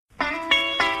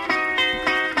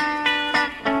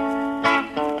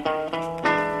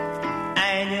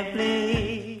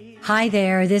Hi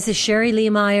there, this is Sherry Lee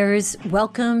Myers.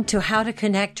 Welcome to How to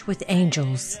Connect with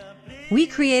Angels. We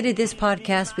created this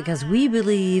podcast because we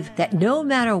believe that no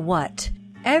matter what,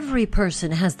 every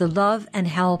person has the love and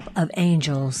help of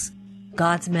angels,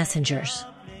 God's messengers.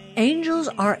 Angels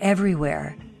are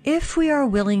everywhere, if we are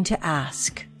willing to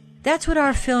ask. That's what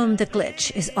our film, The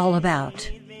Glitch, is all about.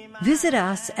 Visit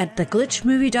us at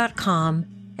theglitchmovie.com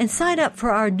and sign up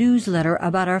for our newsletter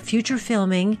about our future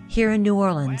filming here in New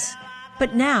Orleans.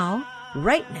 But now,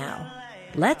 right now,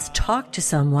 let's talk to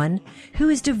someone who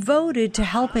is devoted to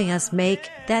helping us make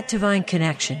that divine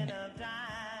connection.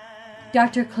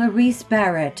 Dr. Clarice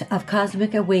Barrett of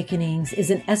Cosmic Awakenings is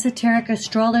an esoteric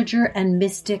astrologer and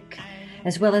mystic,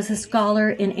 as well as a scholar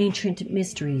in ancient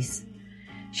mysteries.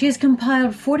 She has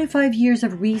compiled 45 years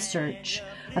of research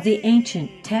of the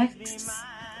ancient texts,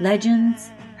 legends,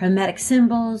 hermetic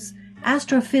symbols,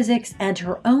 astrophysics, and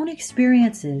her own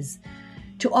experiences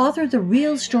to author the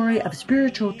real story of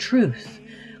spiritual truth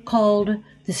called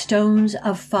The Stones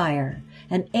of Fire,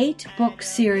 an 8-book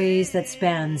series that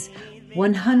spans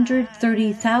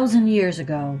 130,000 years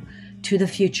ago to the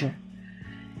future.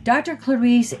 Dr.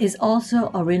 Clarice is also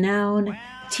a renowned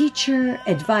teacher,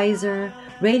 advisor,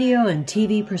 radio and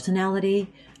TV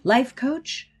personality, life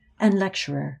coach, and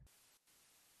lecturer.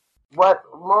 What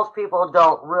most people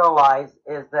don't realize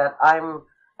is that I'm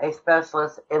a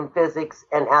specialist in physics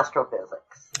and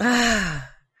astrophysics.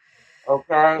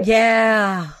 Okay?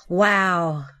 Yeah.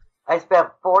 Wow. I spent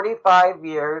 45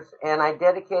 years and I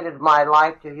dedicated my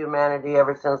life to humanity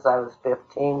ever since I was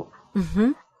 15.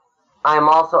 Mm-hmm. I'm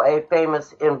also a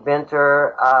famous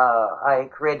inventor. I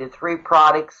created 3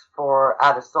 products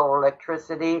out of solar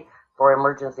electricity for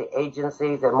emergency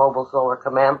agencies and mobile solar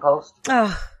command posts.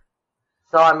 Oh.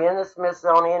 So I'm in the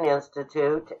Smithsonian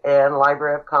Institute and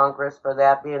Library of Congress for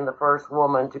that being the first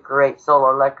woman to create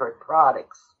solar electric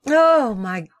products. Oh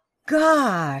my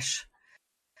gosh.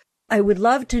 I would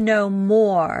love to know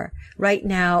more right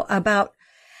now about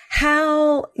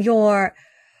how your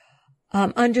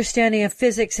understanding of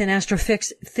physics and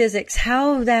astrophysics,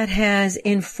 how that has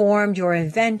informed your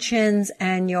inventions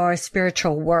and your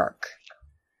spiritual work.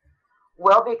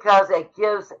 Well, because it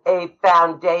gives a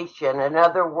foundation. In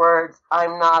other words,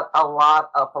 I'm not a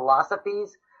lot of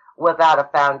philosophies without a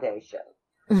foundation.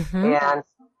 Mm-hmm.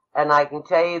 And I can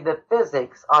tell you the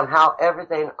physics on how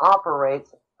everything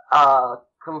operates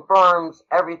confirms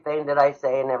everything that I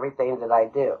say and everything that I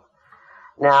do.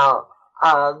 Now,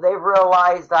 they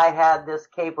realized I had this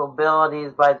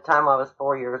capabilities by the time I was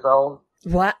 4 years old.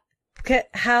 What?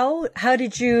 How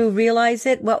did you realize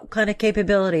it? What kind of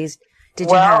capabilities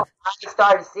did you have? I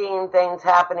started seeing things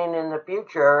happening in the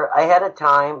future ahead of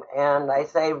time, and I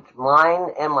saved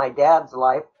mine and my dad's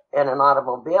life in an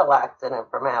automobile accident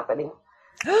from happening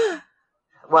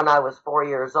when I was 4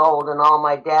 years old, and all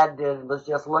my dad did was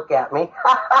just look at me.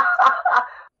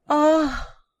 Oh,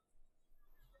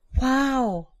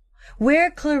 wow.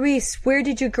 Clarice, where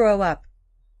did you grow up?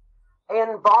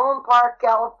 In Baldwin Park,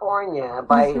 California,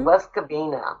 by West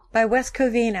Covina. By West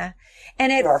Covina.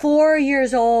 And at Yes. 4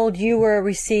 years old, you were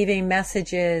receiving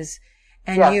messages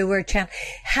and Yes. you were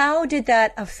How did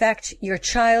that affect your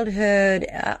childhood?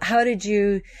 How did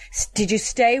you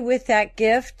stay with that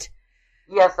gift?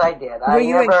 Yes, I did. Were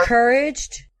you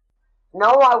encouraged? No,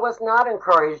 I was not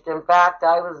encouraged. In fact,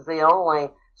 I was the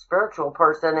only spiritual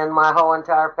person in my whole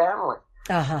entire family.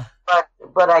 Uh-huh.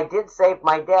 But I did save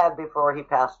my dad before he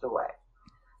passed away.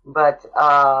 But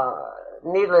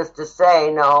needless to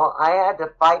say, no, I had to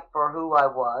fight for who I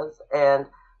was, and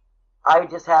I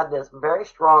just had this very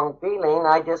strong feeling.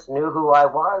 I just knew who I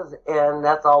was, and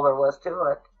that's all there was to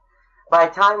it. By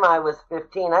the time I was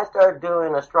 15, I started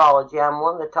doing astrology. I'm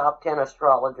one of the top 10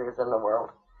 astrologers in the world.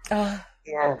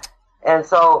 And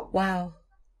so wow.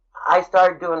 I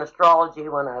started doing astrology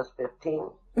when I was 15.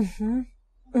 Mm-hmm.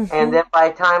 Mm-hmm. And then by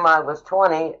the time I was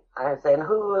 20, I said,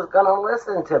 who was going to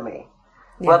listen to me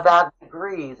without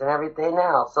degrees and everything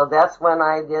else? So that's when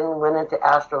I then went into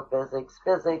astrophysics,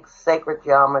 physics, sacred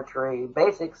geometry,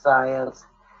 basic science.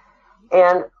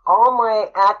 And all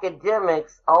my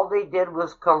academics, all they did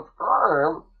was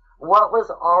confirm what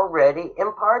was already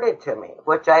imparted to me,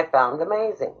 which I found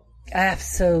amazing.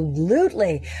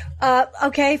 Absolutely.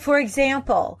 Okay, for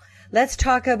example, let's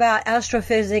talk about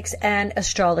astrophysics and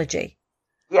astrology.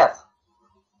 Yes.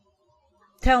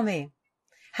 Tell me,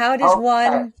 how does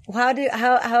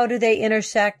how do they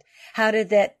intersect? How did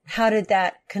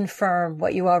that confirm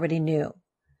what you already knew?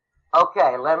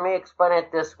 Okay, let me explain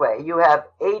it this way. You have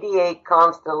 88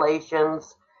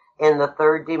 constellations in the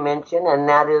third dimension, and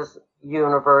that is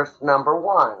universe number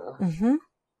 1. Mm-hmm.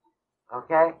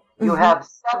 Okay? You have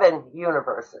 7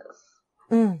 universes.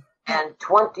 Mm. and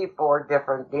 24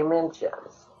 different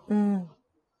dimensions. Mm.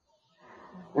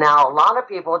 Now, a lot of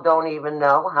people don't even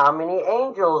know how many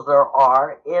angels there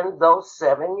are in those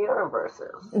 7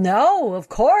 universes. No, of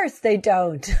course they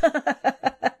don't.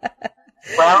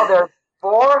 Well, there's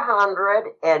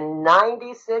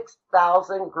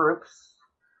 496,000 groups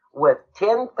with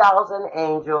 10,000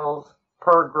 angels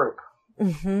per group.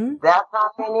 Mm-hmm. That's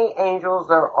how many angels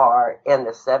there are in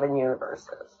the 7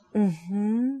 universes.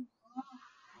 Mm-hmm.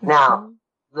 Now,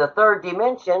 the third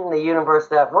dimension, the universe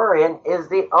that we're in, is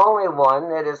the only one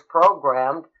that is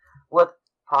programmed with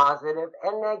positive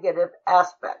and negative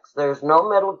aspects. There's no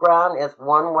middle ground. It's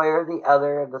one way or the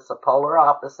other. It's the polar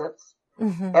opposites.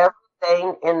 Mm-hmm.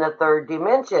 Everything in the third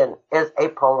dimension is a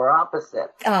polar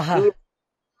opposite. Uh-huh.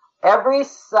 Every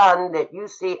sun that you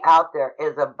see out there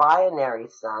is a binary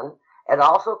sun. It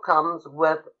also comes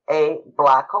with a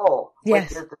black hole, Yes.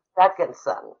 which is the second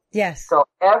sun. Yes. So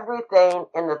everything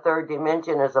in the third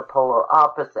dimension is a polar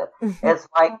opposite. Mm-hmm. It's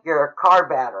like your car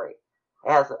battery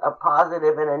has a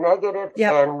positive and a negative,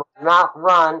 Yep. and will not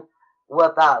run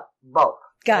without both.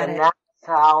 Got and it. that's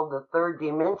how the third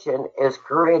dimension is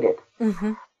created.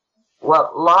 Mm-hmm.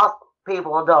 What lost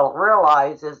people don't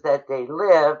realize is that they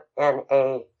live in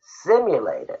a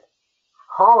simulated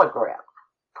hologram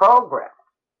program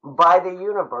by the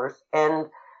universe, and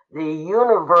the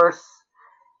universe,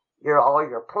 all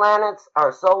your planets,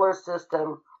 our solar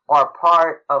system are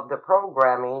part of the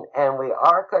programming, and we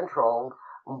are controlled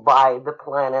by the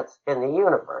planets in the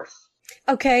universe.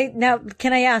 Okay. Now,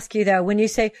 can I ask you though, when you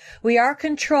say we are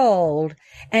controlled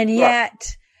and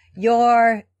yet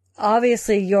your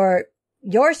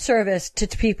service to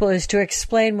people is to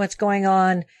explain what's going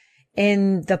on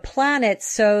in the planets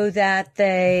so that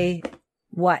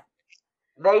what?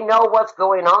 They know what's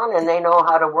going on and they know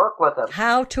how to work with it.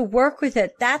 How to work with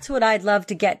it. That's what I'd love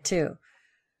to get to.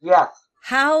 Yes.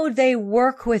 How they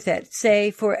work with it. Say,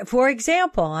 for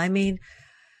example, I mean,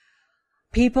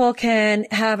 people can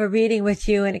have a reading with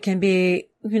you and it can be,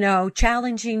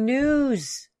 challenging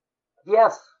news.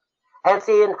 Yes. And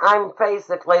see, I'm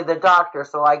basically the doctor,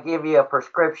 so I give you a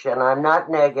prescription. I'm not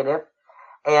negative.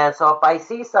 And so if I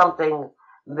see something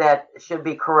that should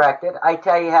be corrected, I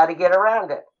tell you how to get around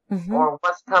it. Mm-hmm. Or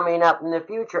what's coming up in the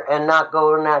future, and not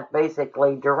go in that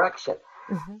basically direction.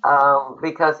 Mm-hmm.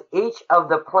 Because each of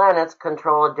the planets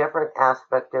control a different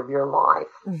aspect of your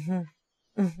life. Mm-hmm.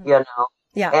 Mm-hmm.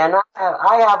 Yeah. And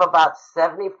I have about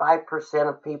 75%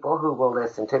 of people who will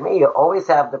listen to me. You always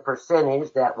have the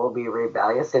percentage that will be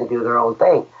rebellious and do their own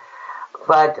thing.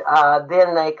 But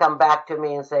then they come back to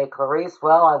me and say, Clarice,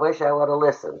 well, I wish I would have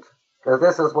listened, because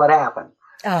this is what happened.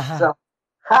 Uh-huh. So,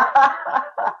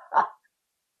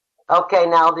 okay,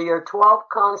 now your 12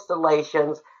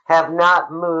 constellations have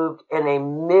not moved in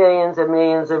millions and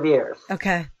millions of years.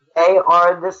 Okay. They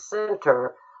are the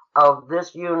center of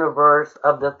this universe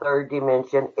of the third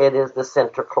dimension. It is the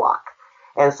center clock.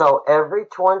 And so every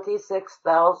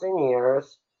 26,000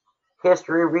 years,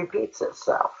 history repeats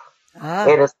itself. Ah.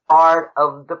 It is part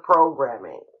of the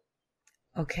programming.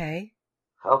 Okay.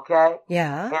 Okay?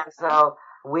 Yeah. And so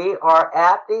we are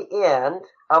at the end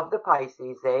of the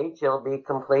Pisces age. It'll be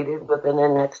completed within the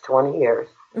next 20 years.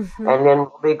 Mm-hmm. And then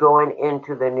we'll be going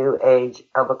into the new age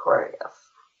of Aquarius.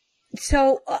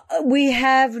 So we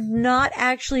have not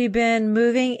actually been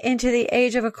moving into the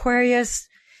age of Aquarius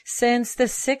since the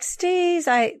 60s.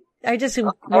 I just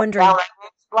am wondering. Now let me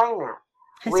explain that.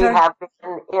 We have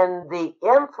been in the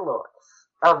influence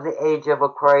of the age of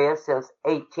Aquarius since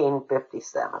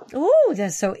 1857. Ooh,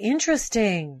 that's so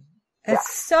interesting. That's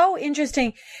so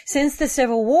interesting. Since the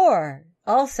Civil War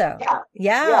also.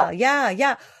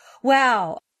 Yeah.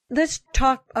 Wow. Let's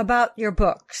talk about your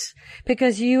books,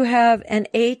 because you have an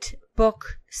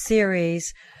 8-book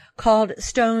series called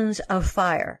Stones of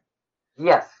Fire.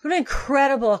 Yes. What an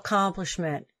incredible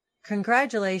accomplishment.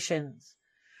 Congratulations.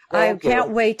 I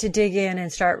can't wait to dig in and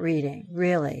start reading.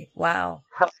 Really. Wow.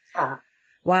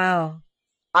 Wow.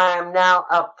 I am now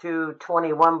up to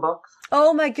 21 books.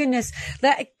 Oh my goodness.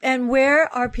 And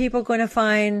where are people going to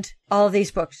find all of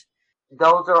these books?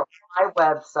 Those are on my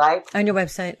website. On your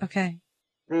website. Okay.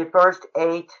 The first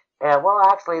 8,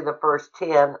 actually the first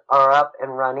 10 are up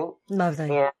and running.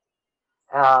 Lovely. And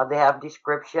they have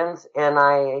descriptions, and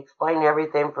I explain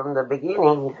everything from the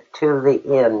beginning to the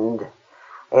end.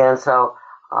 And so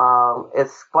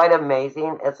it's quite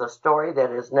amazing. It's a story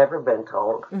that has never been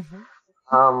told. Mm-hmm.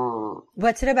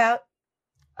 What's it about?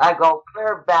 I go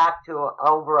clear back to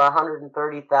over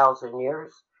 130,000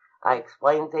 years. I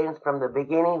explain things from the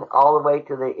beginning all the way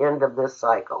to the end of this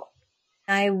cycle.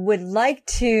 I would like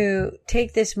to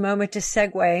take this moment to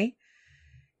segue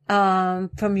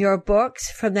from your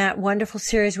books, from that wonderful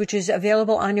series, which is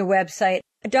available on your website.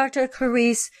 Dr.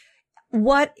 Clarice,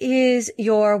 what is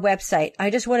your website? I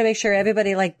just want to make sure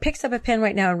everybody picks up a pen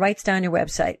right now and writes down your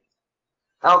website.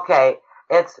 Okay.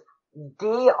 It's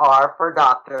DR for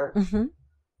doctor. Mm-hmm.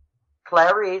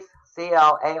 Clarice,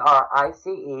 Clarice,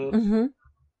 Mm-hmm.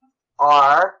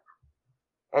 R,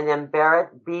 and then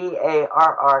Barrett,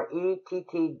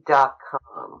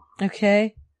 BARRETT.com.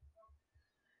 Okay.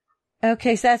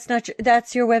 Okay, so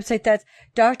that's your website. That's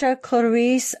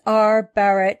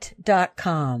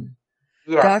drclaricerbarrett.com.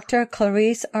 Yes.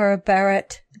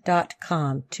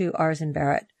 drclaricerbarrett.com. 2 R's in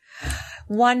Barrett.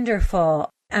 Wonderful.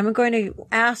 I'm going to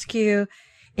ask you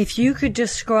if you could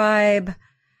describe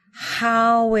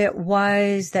how it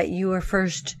was that you were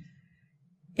first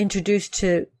introduced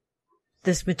to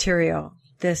this material,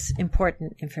 this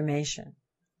important information.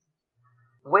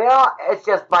 Well, it's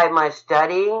just by my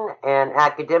studying and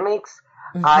academics.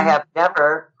 Mm-hmm. I have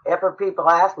never, ever people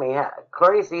ask me,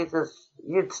 Clarice,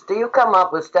 you come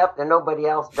up with stuff that nobody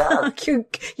else does.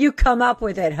 you come up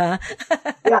with it, huh?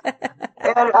 Yeah.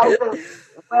 And I said,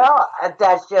 well,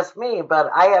 that's just me, but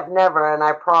I have never, and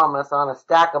I promise on a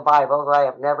stack of Bibles, I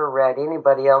have never read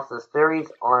anybody else's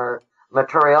theories or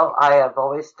material. I have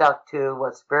always stuck to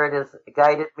what Spirit has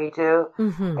guided me to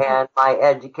Mm-hmm. and my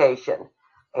education.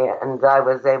 And I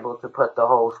was able to put the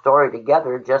whole story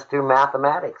together just through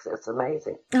mathematics. It's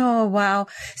amazing. Oh, wow.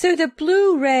 So the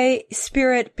Blu-ray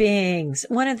spirit beings,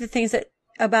 one of the things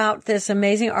about this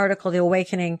amazing article, The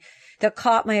Awakening, that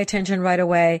caught my attention right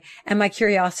away and my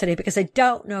curiosity, because I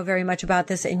don't know very much about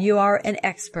this and you are an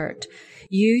expert.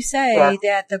 You say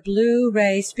that the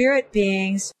Blu-ray spirit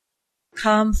beings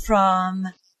come from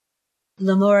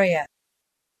Lemuria.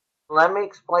 Let me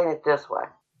explain it this way.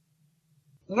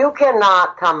 You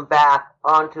cannot come back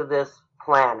onto this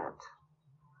planet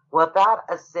without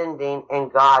ascending in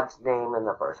God's name in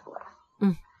the first place.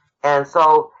 Mm. And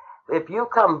so if you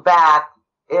come back,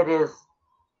 it is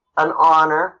an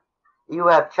honor. You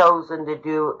have chosen to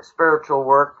do spiritual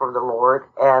work for the Lord,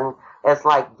 and it's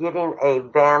like getting an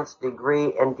advanced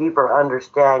degree and deeper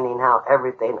understanding how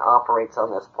everything operates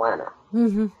on this planet.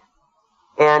 Mm-hmm.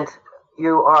 And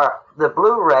the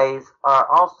Blu-rays are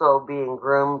also being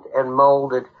groomed and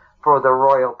molded for the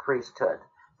royal priesthood.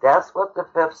 That's what the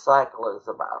fifth cycle is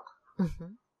about.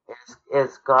 Mm-hmm.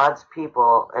 It's God's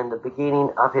people and the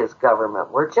beginning of his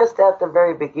government. We're just at the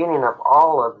very beginning of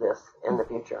all of this in the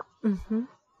future. Mm-hmm.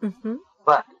 Mm-hmm.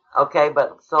 But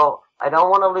so I don't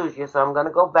want to lose you, so I'm going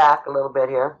to go back a little bit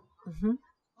here. Mm-hmm.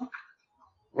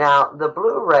 Now, the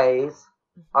Blu-rays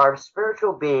are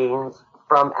spiritual beings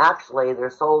actually, their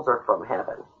souls are from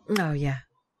heaven. Oh, yeah.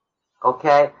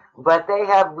 Okay? But they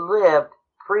have lived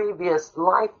previous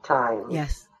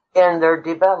lifetimes in their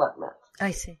development.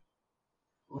 I see.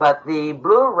 But the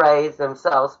Blu-rays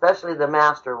themselves, especially the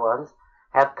master ones,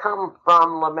 have come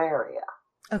from Lemuria.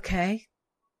 Okay.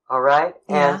 All right?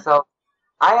 Yeah. And so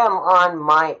I am on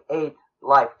my 8th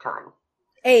lifetime.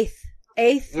 Eighth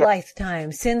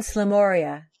lifetime since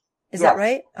Lemuria. Is that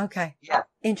right? Okay. Yeah.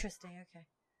 Interesting. Okay.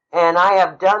 And I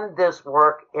have done this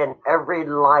work in every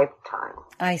lifetime.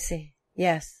 I see.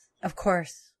 Yes. Of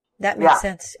course. That makes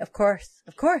sense. Of course.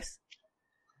 Of course.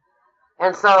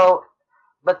 And so,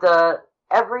 but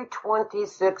every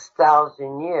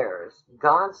 26,000 years,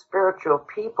 God's spiritual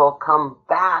people come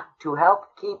back to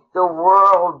help keep the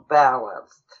world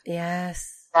balanced.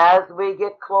 Yes. As we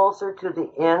get closer to the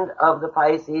end of the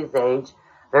Pisces age,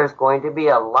 there's going to be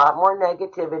a lot more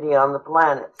negativity on the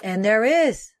planet. And there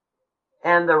is.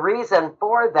 And the reason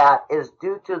for that is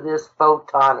due to this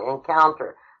photon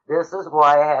encounter. This is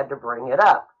why I had to bring it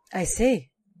up. I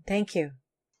see. Thank you.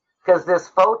 Because this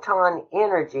photon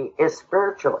energy is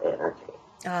spiritual energy.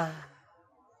 Ah.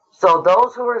 So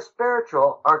those who are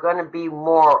spiritual are going to be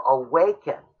more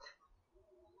awakened.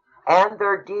 And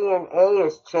their DNA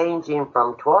is changing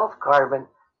from 12 carbon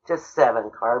to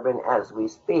 7 carbon as we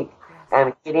speak.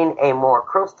 And getting a more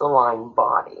crystalline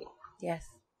body. Yes.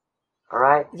 All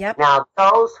right? Yep. Now,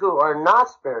 those who are not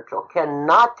spiritual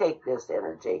cannot take this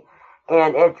energy,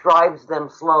 and it drives them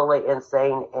slowly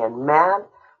insane and mad.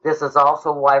 This is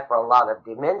also why for a lot of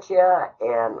dementia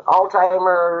and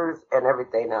Alzheimer's and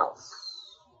everything else.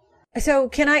 So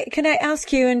can I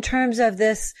ask you, in terms of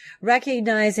this,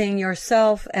 recognizing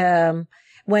yourself,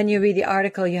 when you read the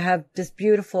article, you have this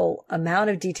beautiful amount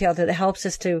of detail that helps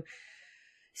us to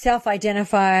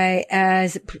self-identify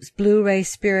as Blu-ray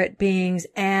spirit beings,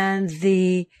 and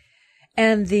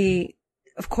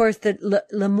of course, the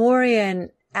Lemurian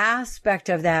aspect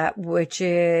of that, which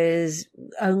is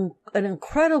an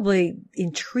incredibly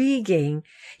intriguing.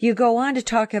 You go on to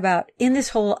talk about in this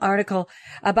whole article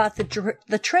about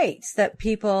the traits that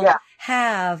people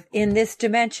have in this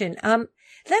dimension.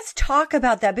 Let's talk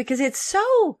about that because it's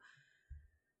so,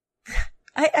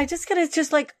 I just get it's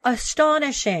just like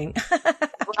astonishing.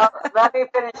 Well, let me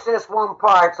finish this one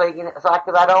part because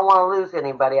I don't want to lose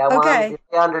anybody. I want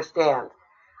to understand.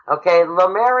 Okay,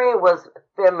 Lemuria was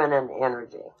feminine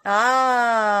energy.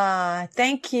 Ah,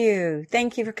 thank you.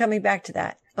 Thank you for coming back to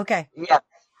that. Okay. Yes.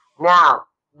 Now,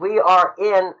 we are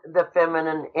in the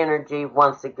feminine energy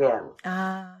once again.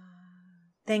 Ah,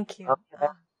 thank you. Okay.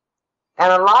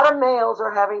 And a lot of males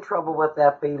are having trouble with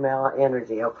that female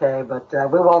energy, okay? But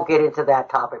we won't get into that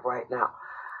topic right now.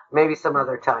 Maybe some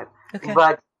other time. Okay.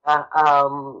 But,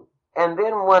 and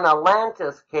then when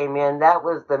Atlantis came in, that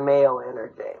was the male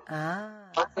energy. Ah.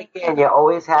 Once again, you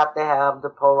always have to have the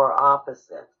polar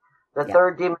opposite. The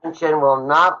third dimension will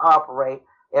not operate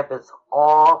if it's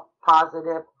all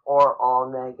positive or all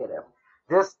negative.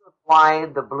 This is why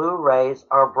the blue rays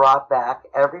are brought back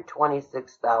every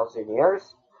 26,000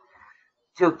 years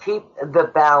to keep the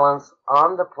balance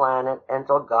on the planet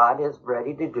until God is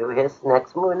ready to do his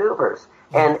next maneuvers.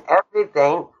 And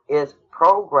everything is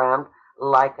programmed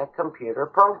like a computer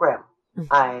program.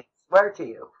 I swear to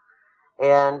you.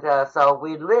 And so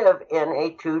we live in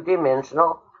a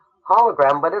two-dimensional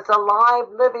hologram, but it's a live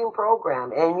living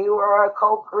program, and you are a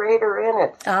co-creator in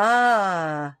it.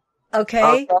 Ah,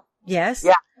 okay. Yes.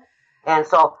 Yeah. And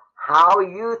so how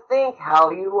you think, how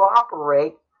you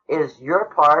operate is your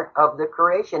part of the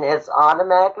creation. It's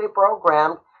automatically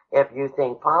programmed. If you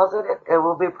think positive, it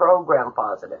will be programmed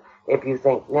positive. If you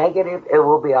think negative, it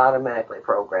will be automatically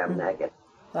programmed negative.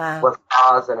 Wow. With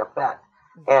cause and effect.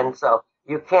 And so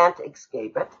you can't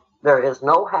escape it. There is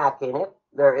no hacking it.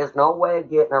 There is no way of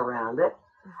getting around it.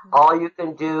 All you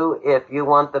can do if you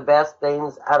want the best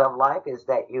things out of life is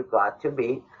that you got to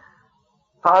be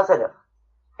positive.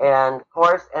 And of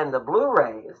course, and the blue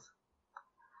rays,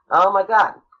 oh my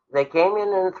God, they came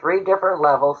in 3 different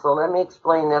levels. So let me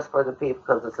explain this for the people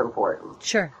because it's important.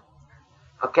 Sure.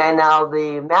 Okay, now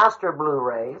the master blue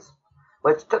rays,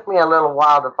 which took me a little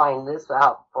while to find this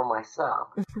out for myself.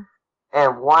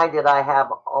 And why did I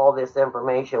have all this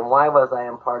information? Why was I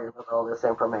imparted with all this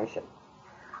information?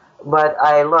 But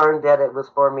I learned that it was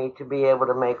for me to be able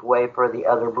to make way for the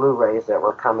other blue rays that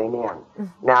were coming in.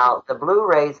 Now, the blue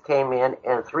rays came in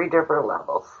 3 different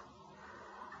levels.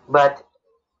 But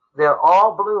they're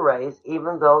all blue rays,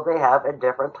 even though they have a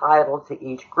different title to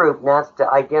each group. And that's to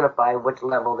identify which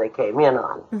level they came in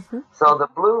on. So the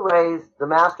blue rays, the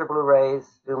master blue rays,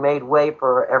 who made way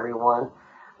for everyone,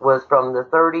 was from the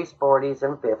 30s, 40s,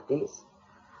 and 50s.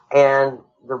 And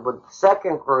the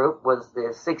second group was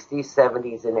the 60s,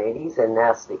 70s, and 80s, and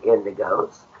that's the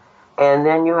indigos. And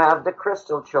then you have the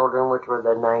crystal children, which were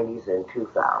the 90s and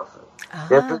 2000s.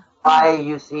 This is why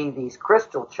you see these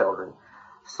crystal children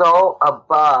so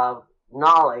above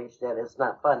knowledge that it's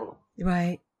not funny.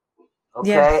 Right. Okay?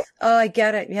 Yes. Oh, I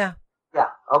get it. Yeah. Yeah,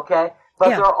 okay? But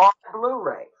they're all blue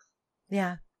rays.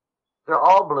 Yeah. They're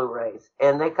all blue rays,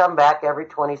 and they come back every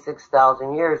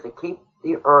 26,000 years to keep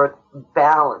the earth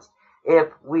balanced. If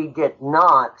we did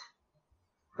not,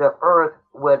 the earth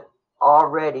would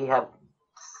already have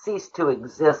ceased to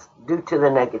exist due to the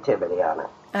negativity on it.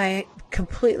 I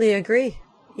completely agree.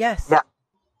 Yes. Yeah.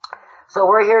 So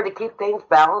we're here to keep things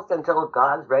balanced until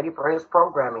God's ready for his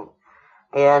programming.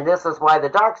 And this is why the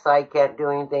dark side can't do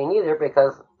anything either,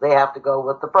 because they have to go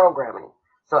with the programming.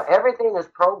 So everything is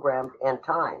programmed in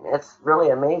time. It's really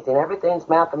amazing. Everything's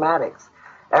mathematics.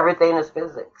 Everything is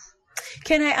physics.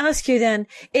 Can I ask you then,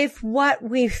 if what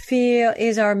we feel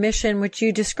is our mission, which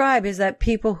you describe, is that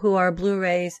people who are blue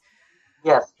rays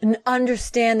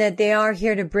understand that they are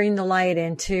here to bring the light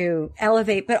and to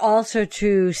elevate, but also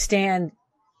to stand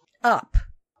up.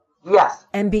 Yes.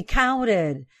 And be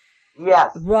counted.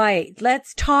 Yes. Right.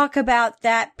 Let's talk about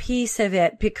that piece of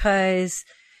it, because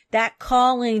that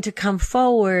calling to come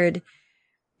forward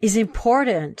is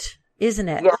important, isn't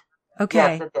it? Yes.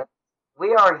 Okay. Yes, it is.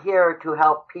 We are here to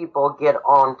help people get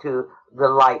onto the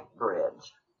light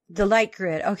bridge. The light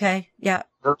grid. Okay. Yeah.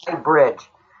 The light bridge,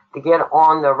 to get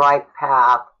on the right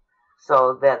path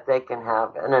so that they can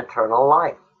have an eternal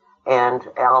life, and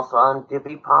also to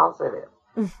be positive.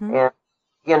 And,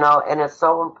 you know, and it's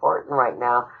so important right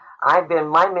now.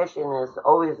 My mission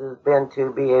always has been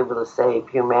to be able to save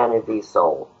humanity's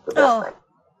soul. The best thing.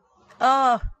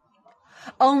 Oh,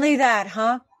 only that,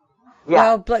 huh? Yeah.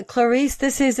 Well, but Clarice,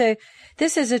 this is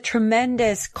a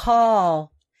tremendous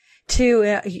call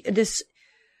to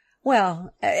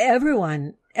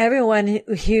everyone, everyone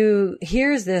who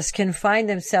hears this can find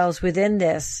themselves within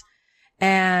this.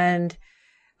 And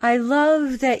I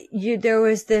love that there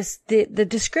was the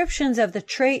descriptions of the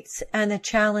traits and the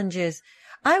challenges.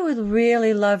 I would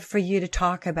really love for you to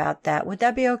talk about that. Would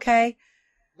that be okay?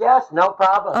 Yes, no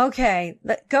problem. Okay,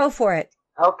 go for it.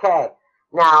 Okay.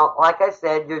 Now, like I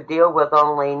said, you deal with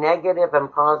only negative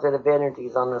and positive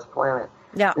energies on this planet.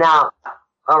 Yeah. Now,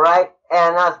 all right,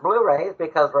 and us Blu-rays,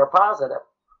 because we're positive,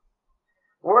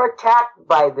 we're attacked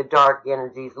by the dark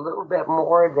energies a little bit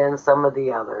more than some of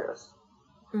the others.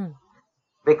 Mm.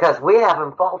 Because we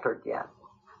haven't faltered yet.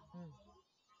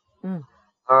 Mm.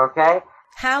 Okay?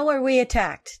 How are we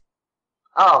attacked?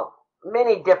 Oh,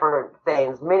 many different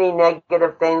things, many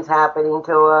negative things happening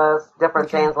to us,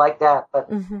 different things like that. But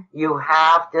you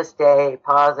have to stay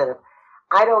positive.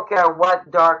 I don't care what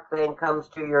dark thing comes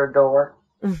to your door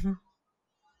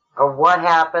or what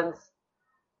happens.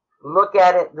 Look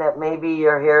at it that maybe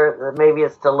you're here, that maybe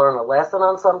it's to learn a lesson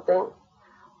on something,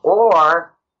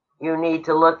 or you need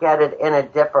to look at it in a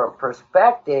different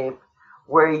perspective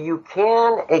where you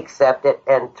can accept it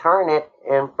and turn it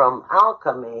in from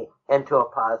alchemy into a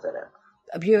positive.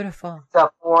 Beautiful.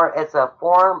 It's a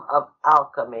form of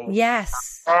alchemy.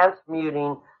 Yes.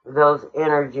 Transmuting those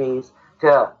energies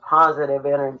to positive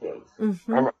energies.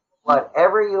 And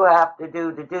whatever you have to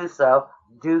do so,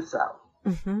 do so.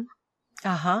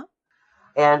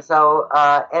 And so,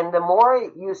 and the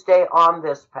more you stay on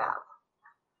this path,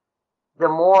 the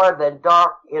more the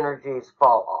dark energies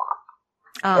fall off.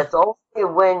 It's only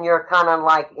when you're kind of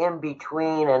like in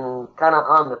between and kind of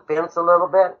on the fence a little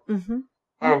bit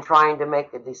and trying to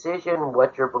make a decision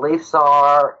what your beliefs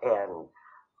are and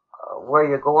where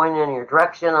you're going in your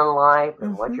direction in life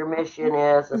and what your mission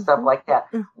is and stuff like that.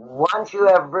 Once you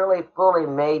have really fully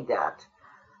made that,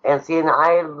 and see, and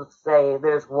I say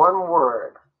there's one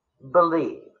word,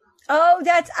 believe. Oh,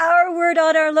 that's our word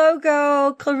on our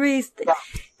logo, Clarice. Yeah.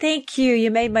 Thank you. You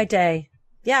made my day.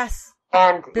 Yes.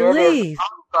 And believe.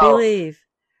 Believe.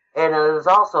 And it is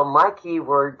also my key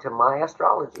word to my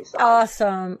astrology side.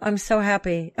 Awesome. I'm so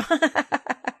happy.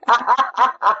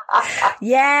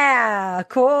 Yeah,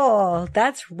 cool.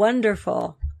 That's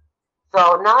wonderful.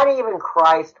 So not even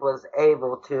Christ was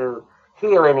able to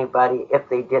heal anybody if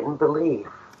they didn't believe.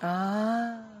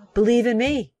 Believe in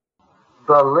me.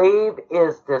 Believe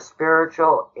is the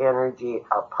spiritual energy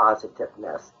of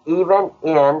positiveness, even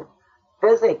in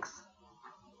physics,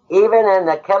 even in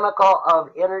the chemical of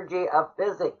energy of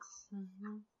physics.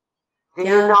 Do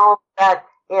you know that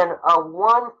in a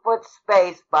 1 foot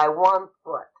space by 1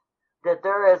 foot, that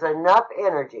there is enough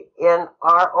energy in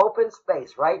our open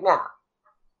space right now,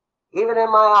 even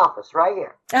in my office right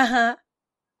here,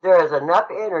 there is enough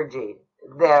energy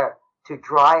there to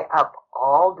dry up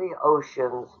all the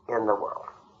oceans in the world.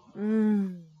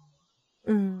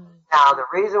 Now, the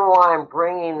reason why I'm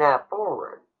bringing that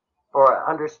forward for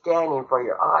understanding for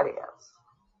your audience,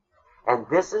 and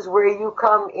this is where you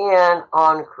come in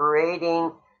on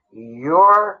creating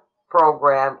your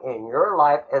program in your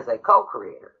life as a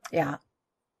co-creator. Yeah.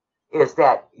 Is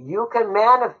that you can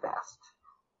manifest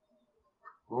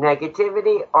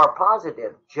negativity or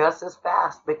positive just as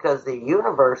fast because the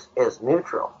universe is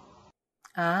neutral.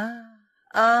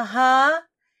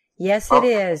 Yes, it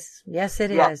is. Yes,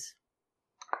 it is.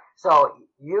 So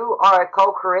you are a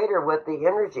co-creator with the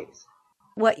energies.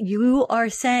 What you are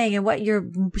saying and what you're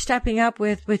stepping up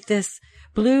with this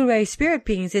Blu-ray spirit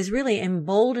beings is really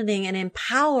emboldening and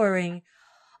empowering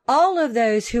all of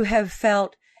those who have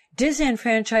felt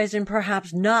disenfranchised and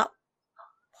perhaps not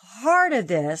part of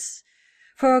this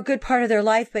for a good part of their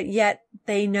life, but yet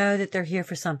they know that they're here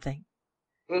for something.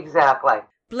 Exactly.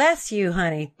 Bless you,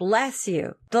 honey. Bless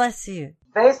you. Bless you.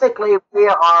 Basically, we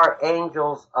are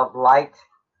angels of light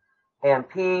and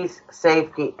peace,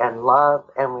 safety, and love,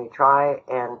 and we try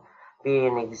and be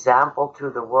an example to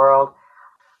the world.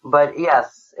 But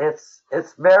yes,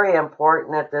 it's very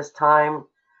important at this time,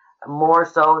 more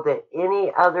so than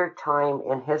any other time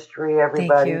in history,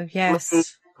 everybody. Thank you. Yes.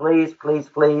 Please, please,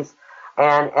 please.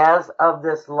 And as of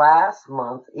this last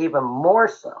month, even more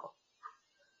so,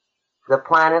 the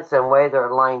planets and way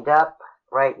they're lined up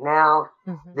right now,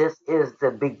 this is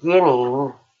the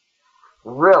beginning,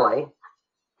 really,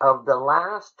 of the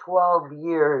last 12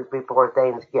 years before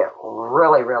things get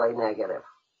really, really negative.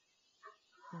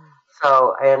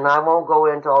 So, and I won't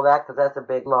go into all that because that's a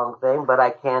big, long thing, but I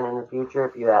can in the future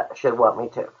if you should want me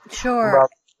to. Sure,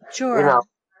 sure. You know,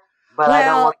 but I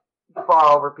don't want to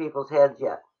fall over people's heads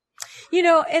yet. You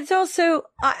know, it's also,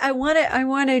 I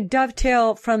want to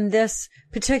dovetail from this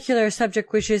particular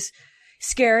subject, which is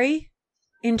scary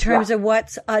in terms of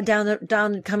what's coming down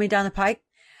the pike.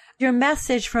 Your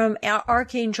message from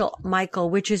Archangel Michael,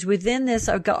 which is within this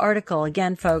article,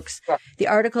 again, folks, the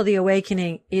article, The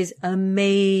Awakening, is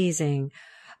amazing.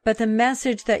 But the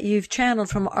message that you've channeled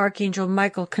from Archangel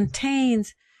Michael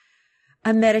contains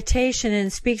a meditation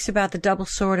and speaks about the double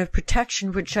sword of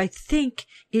protection, which I think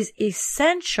is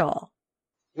essential.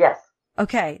 Yes.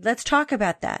 Okay, let's talk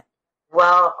about that.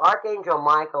 Well, Archangel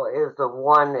Michael is the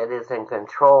one that is in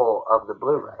control of the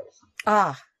blue rays.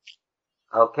 Ah.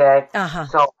 Okay? Uh-huh.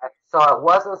 So it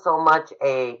wasn't so much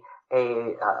a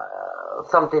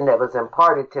something that was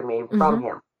imparted to me from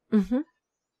him. Mm-hmm.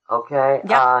 Okay?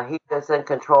 Yep. He is in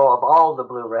control of all the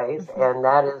blue rays, and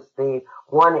that is the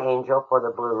one angel for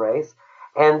the blue rays.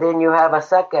 And then you have a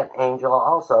second angel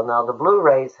also. Now, the blue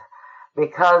rays,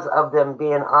 because of them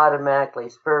being automatically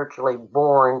spiritually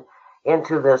born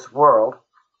into this world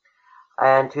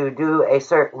and to do a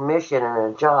certain mission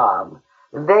and a job,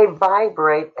 they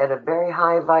vibrate at a very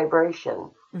high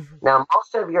vibration. Mm-hmm. Now,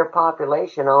 most of your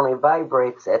population only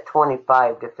vibrates at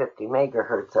 25 to 50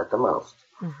 megahertz at the most.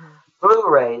 Mm-hmm. Blue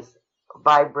rays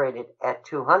vibrated at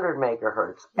 200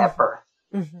 megahertz at birth.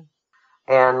 Mm-hmm.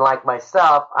 And like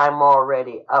myself, I'm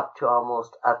already up to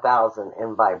almost 1,000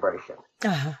 in vibration.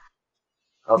 Uh-huh.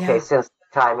 Okay, since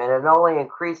the time. And it only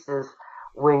increases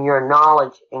when your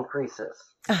knowledge increases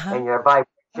and your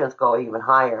vibrations go even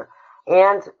higher.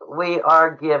 And we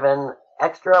are given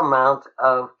extra amounts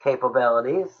of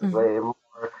capabilities. Mm-hmm. We're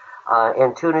more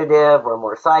intuitive, we're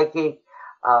more psychic.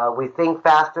 We think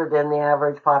faster than the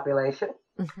average population.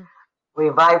 Mm-hmm. We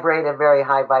vibrate at very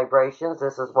high vibrations.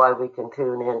 This is why we can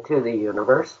tune into the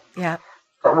universe. Yeah.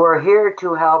 But we're here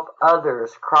to help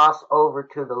others cross over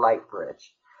to the light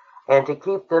bridge and to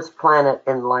keep this planet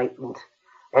enlightened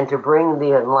and to bring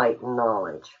the enlightened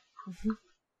knowledge. Mm-hmm.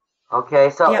 Okay,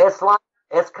 so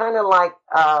it's kind of like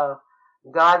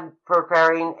God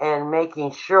preparing and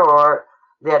making sure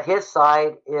that his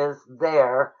side is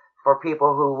there for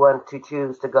people who want to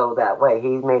choose to go that way. He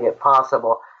made it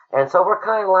possible. And so we're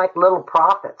kind of like little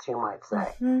prophets, you might say.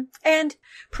 Mm-hmm. And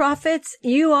prophets,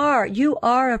 you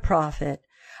are a prophet.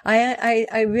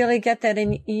 I really get that.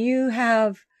 And you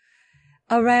have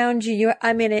around you,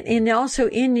 and also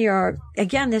in your,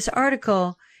 again, this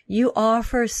article, you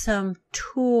offer some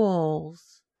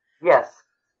tools. Yes.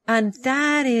 And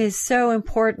that is so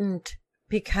important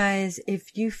because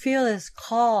if you feel this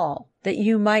call that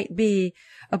you might be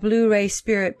a Blu-ray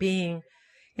spirit being,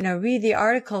 read the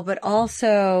article, but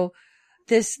also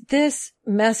this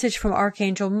message from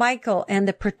Archangel Michael and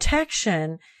the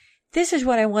protection. This is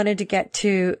what I wanted to get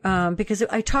to, because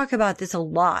I talk about this a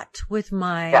lot with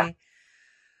my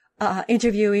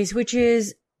interviewees, which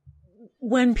is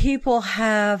when people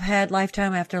have had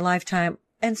lifetime after lifetime,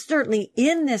 and certainly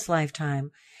in this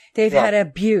lifetime, they've had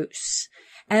abuse.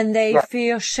 And they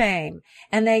feel shame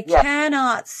and they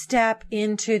cannot step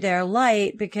into their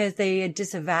light because they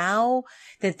disavow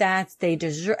that they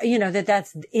deserve, that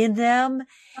that's in them.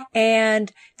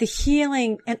 And the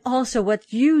healing and also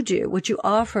what you do, what you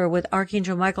offer, what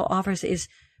Archangel Michael offers is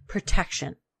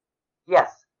protection. Yes.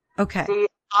 Okay. See,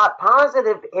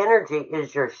 positive energy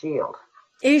is your shield.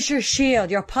 Is your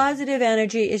shield. Your positive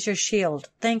energy is your shield.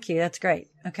 Thank you. That's great.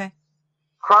 Okay.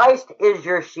 Christ is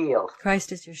your shield.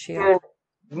 Christ is your shield.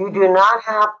 You do not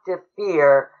have to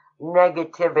fear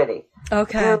negativity.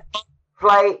 Okay. Do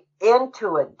play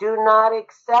into it. Do not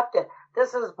accept it.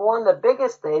 This is one of the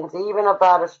biggest things, even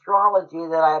about astrology,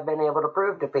 that I've been able to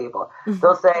prove to people. Mm-hmm.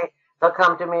 They'll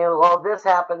come to me, well, this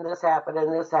happened, and this happened,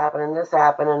 and this happened, and this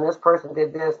happened, and this person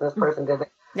did this, and this person did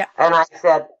that. Yeah. And I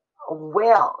said,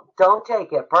 well, don't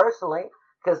take it personally,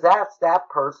 because that's that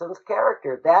person's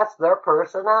character. That's their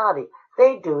personality.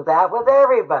 They do that with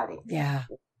everybody. Yeah.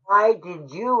 Why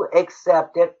did you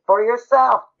accept it for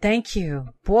yourself? Thank you.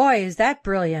 Boy, is that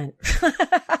brilliant.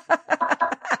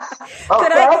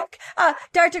 Okay.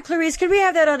 Dr. Clarice, could we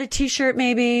have that on a t-shirt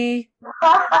maybe?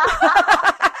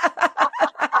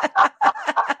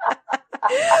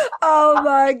 Oh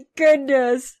my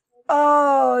goodness.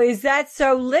 Oh, is that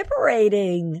so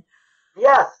liberating?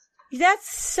 Yes. That's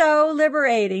so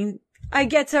liberating. I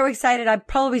get so excited. I'm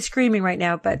probably screaming right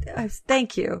now, but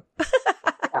thank you.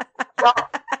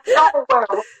 Don't aware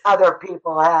what other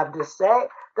people have to say.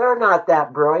 They're not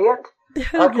that brilliant.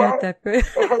 They're not that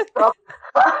brilliant. So,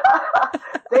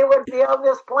 they would be on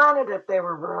this planet if they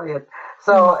were brilliant.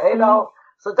 So,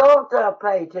 so don't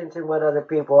pay attention to what other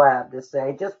people have to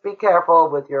say. Just be careful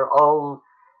with your own,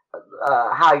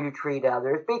 how you treat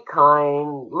others. Be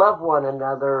kind, love one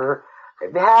another,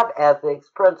 have ethics,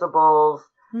 principles,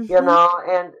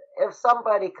 and if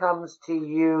somebody comes to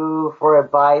you for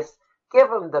advice, give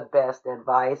them the best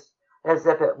advice as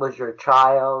if it was your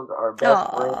child or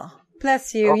best friend.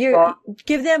 Bless you. Okay? You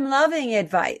give them loving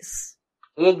advice.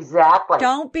 Exactly.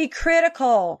 Don't be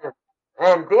critical.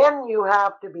 And then you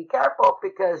have to be careful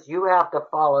because you have to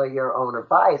follow your own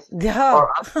advice. Oh.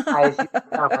 Or otherwise you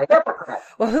become a hypocrite.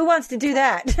 Well, who wants to do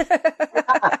that?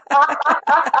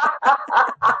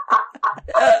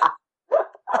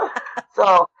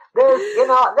 So there's,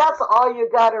 that's all you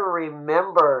got to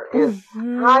remember is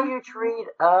how you treat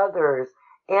others.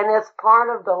 And it's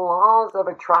part of the laws of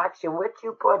attraction. What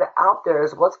you put out there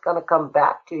is what's going to come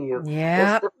back to you.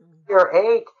 Yeah. If you're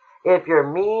 8, if you're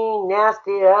mean,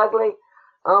 nasty, ugly,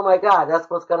 oh my God, that's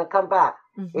what's going to come back.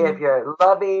 If you're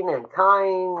loving and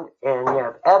kind and you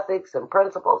have ethics and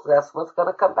principles, that's what's going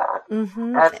to come back.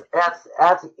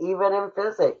 That's even in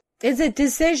physics. It's a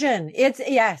decision. It's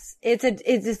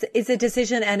a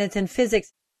decision, and it's in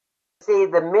physics. See,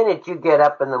 the minute you get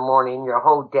up in the morning, your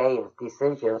whole day is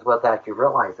decisions without you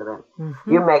realizing it.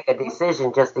 You make a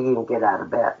decision just to even get out of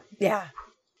bed. Yeah.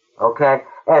 Okay?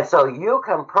 And so you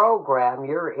can program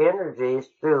your energies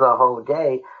through the whole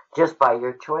day just by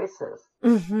your choices.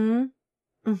 I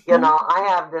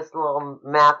have this little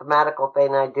mathematical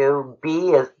thing I do.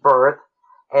 B is birth,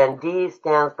 and D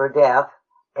stands for death,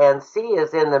 and C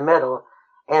is in the middle.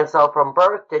 And so from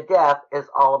birth to death is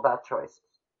all about choices.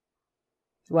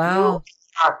 Wow.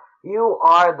 You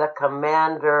are the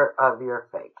commander of your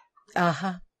fate.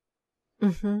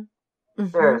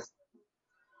 Seriously.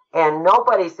 And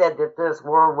nobody said that this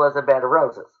world was a bed of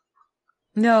roses.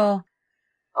 No.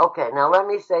 Okay, now let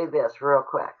me say this real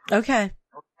quick. Okay.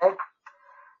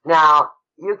 Now,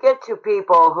 you get to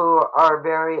people who are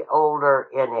very older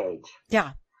in age.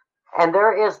 Yeah. And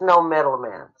there is no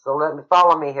middleman. So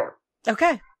follow me here.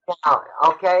 Okay.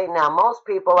 Now most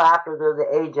people after they're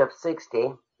the age of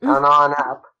 60 and on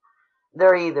up,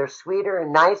 they're either sweeter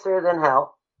and nicer than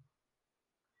hell,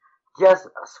 just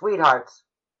sweethearts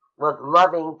with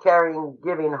loving, caring,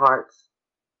 giving hearts,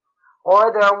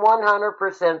 or they're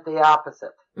 100% the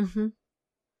opposite.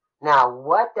 Now,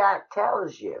 what that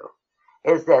tells you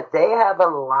is that they have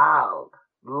allowed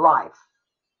life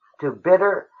to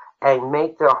bitter and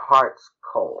make their hearts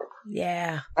cold.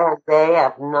 Yeah. And they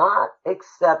have not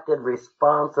accepted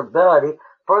responsibility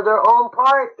for their own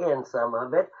part in some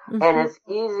of it. And it's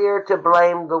easier to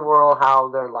blame the world how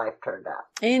their life turned out.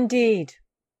 Indeed.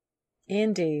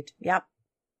 Yep.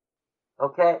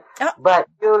 Okay? But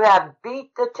you have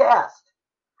beat the test.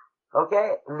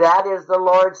 Okay? That is the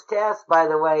Lord's test, by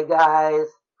the way, guys.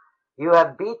 You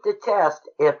have beat the test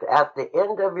if at the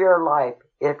end of your life,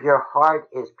 if your heart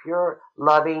is pure,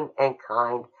 loving, and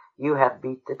kind, you have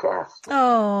beat the test.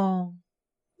 Oh,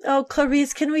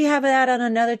 Clarice, can we have that on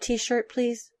another T-shirt,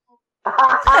 please?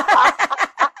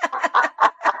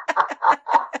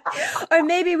 Or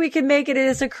maybe we can make it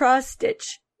as a cross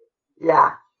stitch.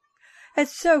 Yeah.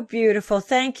 That's so beautiful.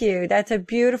 Thank you. That's a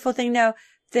beautiful thing. Now,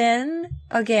 then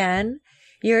again,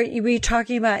 we're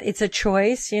talking about it's a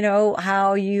choice,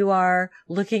 how you are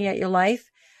looking at your life.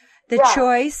 The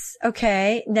choice.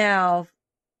 Okay. Now,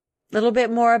 a little bit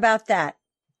more about that.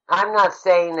 I'm not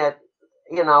saying that,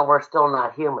 we're still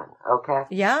not human. Okay.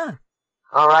 Yeah.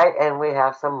 All right. And we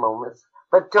have some moments,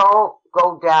 but don't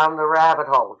go down the rabbit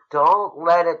hole. Don't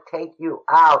let it take you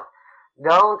out.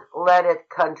 Don't let it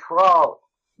control.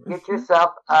 Get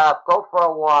yourself up, go for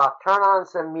a walk, turn on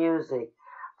some music,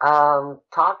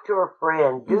 talk to a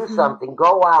friend, do something,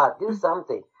 go out, do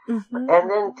something. And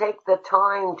then take the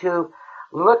time to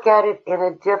look at it in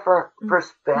a different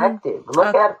perspective.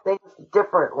 Look at things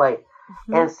differently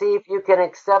and see if you can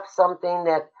accept something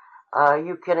that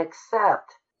you can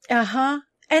accept.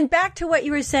 And back to what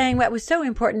you were saying, what was so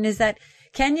important is that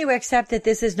can you accept that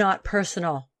this is not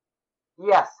personal?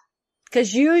 Yes.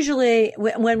 Because usually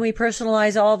when we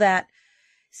personalize all that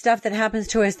stuff that happens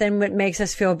to us, then it makes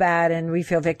us feel bad and we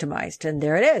feel victimized. And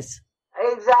there it is.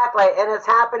 Exactly. And it's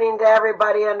happening to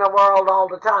everybody in the world all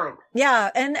the time. Yeah.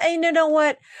 And you know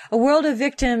what? A world of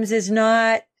victims is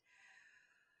not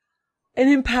an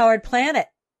empowered planet.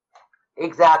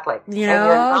 Exactly. You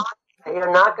know? And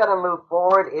you're not going to move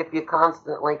forward if you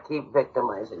constantly keep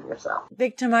victimizing yourself.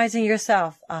 Victimizing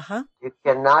yourself. You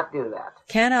cannot do that.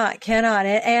 Cannot.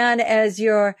 And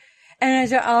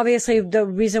as obviously the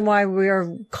reason why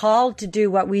we're called to do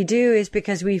what we do is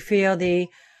because we feel the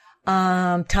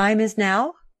time is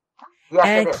now. Yes,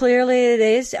 and it is. Clearly it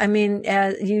is. I mean,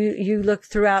 you look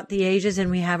throughout the ages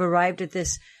and we have arrived at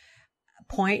this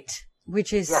point,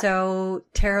 which is so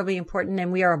terribly important,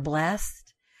 and we are blessed.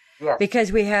 Yes.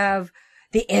 Because we have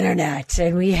the internet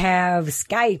and we have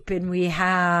Skype and we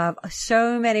have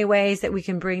so many ways that we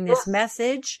can bring this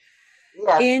message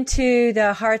into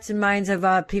the hearts and minds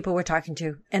of people we're talking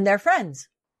to and their friends.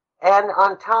 And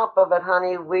on top of it,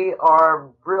 honey, we are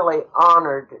really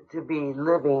honored to be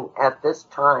living at this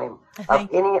time of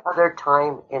any other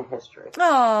time in history.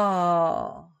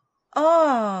 Oh.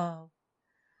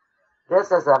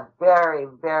 This is a very,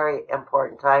 very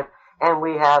important time, and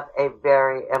we have a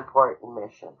very important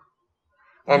mission.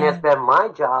 And it's been my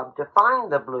job to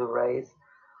find the Blu-rays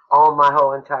all my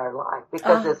whole entire life,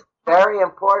 because it's very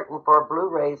important for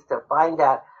Blu-rays to find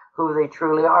out who they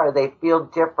truly are. They feel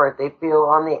different. They feel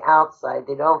on the outside.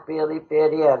 They don't feel they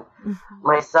fit in. Mm-hmm.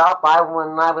 Myself,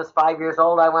 when I was 5 years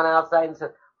old, I went outside and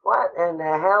said, what in the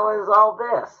hell is all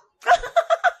this?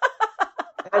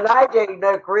 And I didn't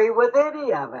agree with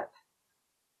any of it.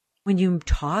 When you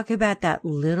talk about that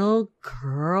little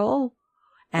girl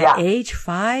at age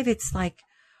 5, it's like,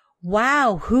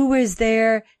 wow, who is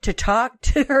there to talk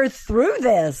to her through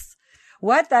this?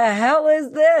 What the hell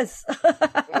is this?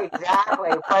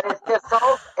 Exactly. But it's just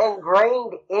so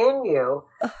ingrained in you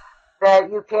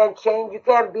that you can't change. You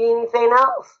can't be anything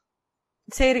else.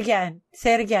 Say it again.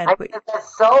 I think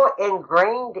that's so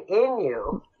ingrained in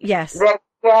you. Yes. That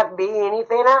you can't be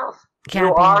anything else.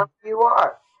 You are who you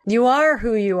are. You are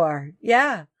who you are.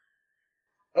 Yeah.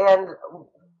 And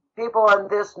people in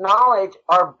this knowledge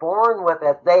are born with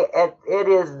it. It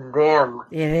is them.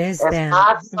 It is them. It's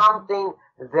not something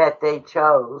that they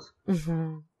chose.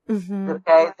 Mm-hmm. Mm-hmm.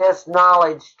 Okay, this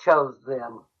knowledge chose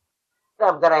them.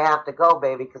 I'm going to have to go,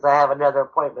 baby, because I have another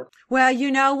appointment. Well, you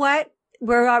know what?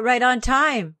 We're right on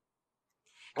time.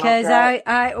 Because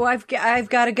I've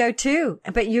got to go too.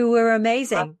 But you were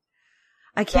amazing.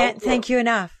 I can't thank you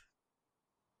enough.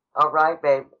 All right,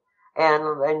 babe. And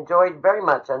enjoyed very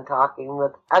much on talking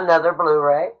with another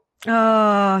Blu-ray.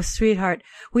 Oh, sweetheart.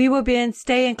 We will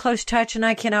stay in close touch, and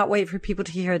I cannot wait for people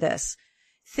to hear this.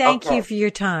 Thank you for your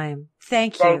time.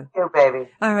 Thank you. Thank you, baby.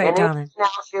 All right, darling. Anything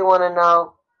else you want to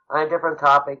know on a different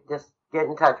topic, just get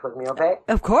in touch with me, okay?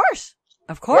 Of course.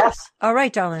 Of course. Yes. All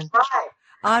right, darling. Bye.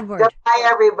 Onward. Goodbye,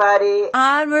 everybody.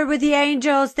 Onward with the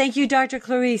angels. Thank you, Dr.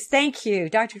 Clarice. Thank you,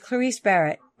 Dr. Clarice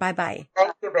Barrett. Bye-bye.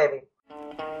 Thank you, baby.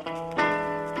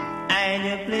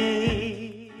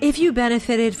 If you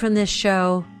benefited from this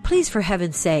show, please, for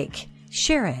heaven's sake,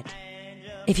 share it.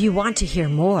 If you want to hear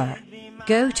more,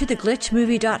 go to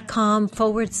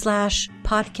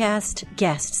theglitchmovie.com/podcast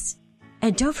guests.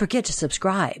 And don't forget to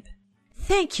subscribe.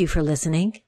 Thank you for listening.